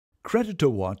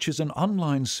CreditorWatch is an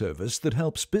online service that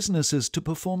helps businesses to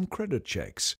perform credit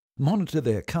checks, monitor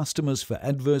their customers for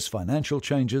adverse financial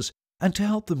changes, and to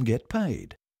help them get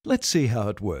paid. Let's see how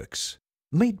it works.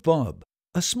 Meet Bob,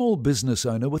 a small business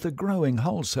owner with a growing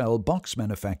wholesale box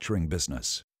manufacturing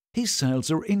business. His sales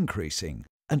are increasing,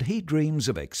 and he dreams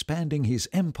of expanding his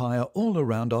empire all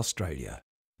around Australia.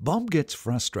 Bob gets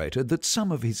frustrated that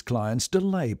some of his clients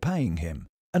delay paying him,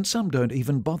 and some don't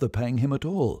even bother paying him at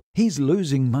all. He's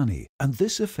losing money, and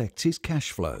this affects his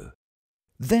cash flow.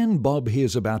 Then Bob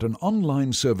hears about an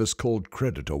online service called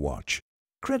CreditorWatch.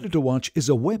 CreditorWatch is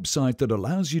a website that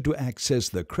allows you to access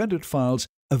the credit files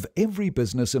of every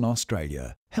business in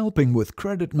Australia, helping with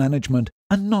credit management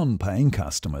and non-paying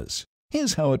customers.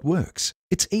 Here's how it works.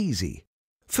 It's easy.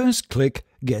 First, click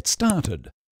Get Started.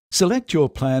 Select your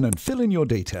plan and fill in your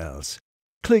details.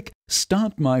 Click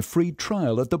Start My Free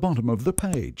Trial at the bottom of the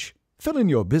page. Fill in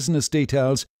your business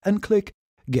details and click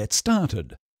Get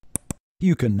Started.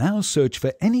 You can now search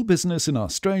for any business in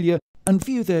Australia and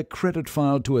view their credit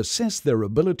file to assess their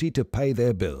ability to pay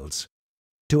their bills.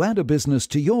 To add a business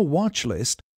to your watch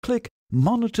list, click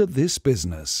Monitor this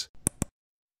business.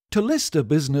 To list a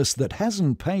business that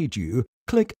hasn't paid you,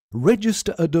 click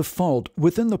Register a default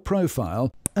within the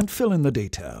profile and fill in the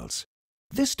details.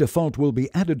 This default will be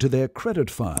added to their credit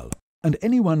file, and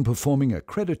anyone performing a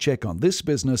credit check on this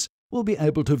business will be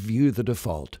able to view the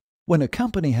default. When a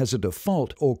company has a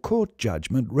default or court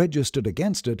judgment registered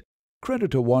against it,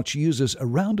 CreditorWatch users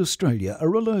around Australia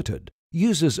are alerted.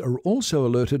 Users are also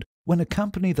alerted when a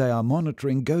company they are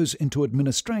monitoring goes into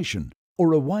administration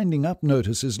or a winding up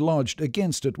notice is lodged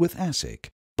against it with ASIC.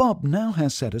 Bob now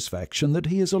has satisfaction that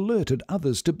he has alerted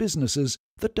others to businesses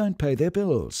that don't pay their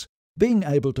bills. Being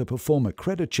able to perform a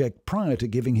credit check prior to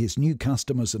giving his new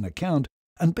customers an account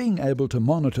and being able to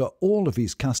monitor all of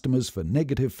his customers for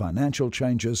negative financial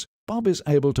changes, Bob is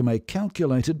able to make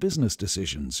calculated business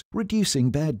decisions,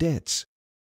 reducing bad debts.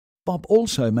 Bob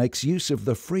also makes use of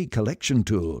the free collection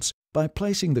tools by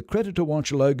placing the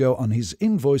CreditorWatch logo on his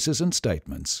invoices and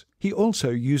statements. He also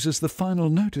uses the final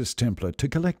notice template to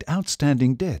collect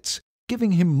outstanding debts,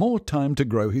 giving him more time to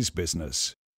grow his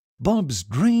business. Bob's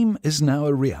dream is now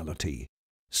a reality.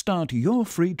 Start your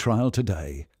free trial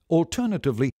today.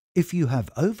 Alternatively, if you have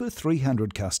over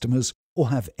 300 customers or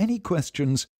have any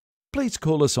questions, please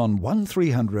call us on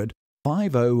 1300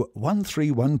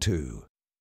 501312.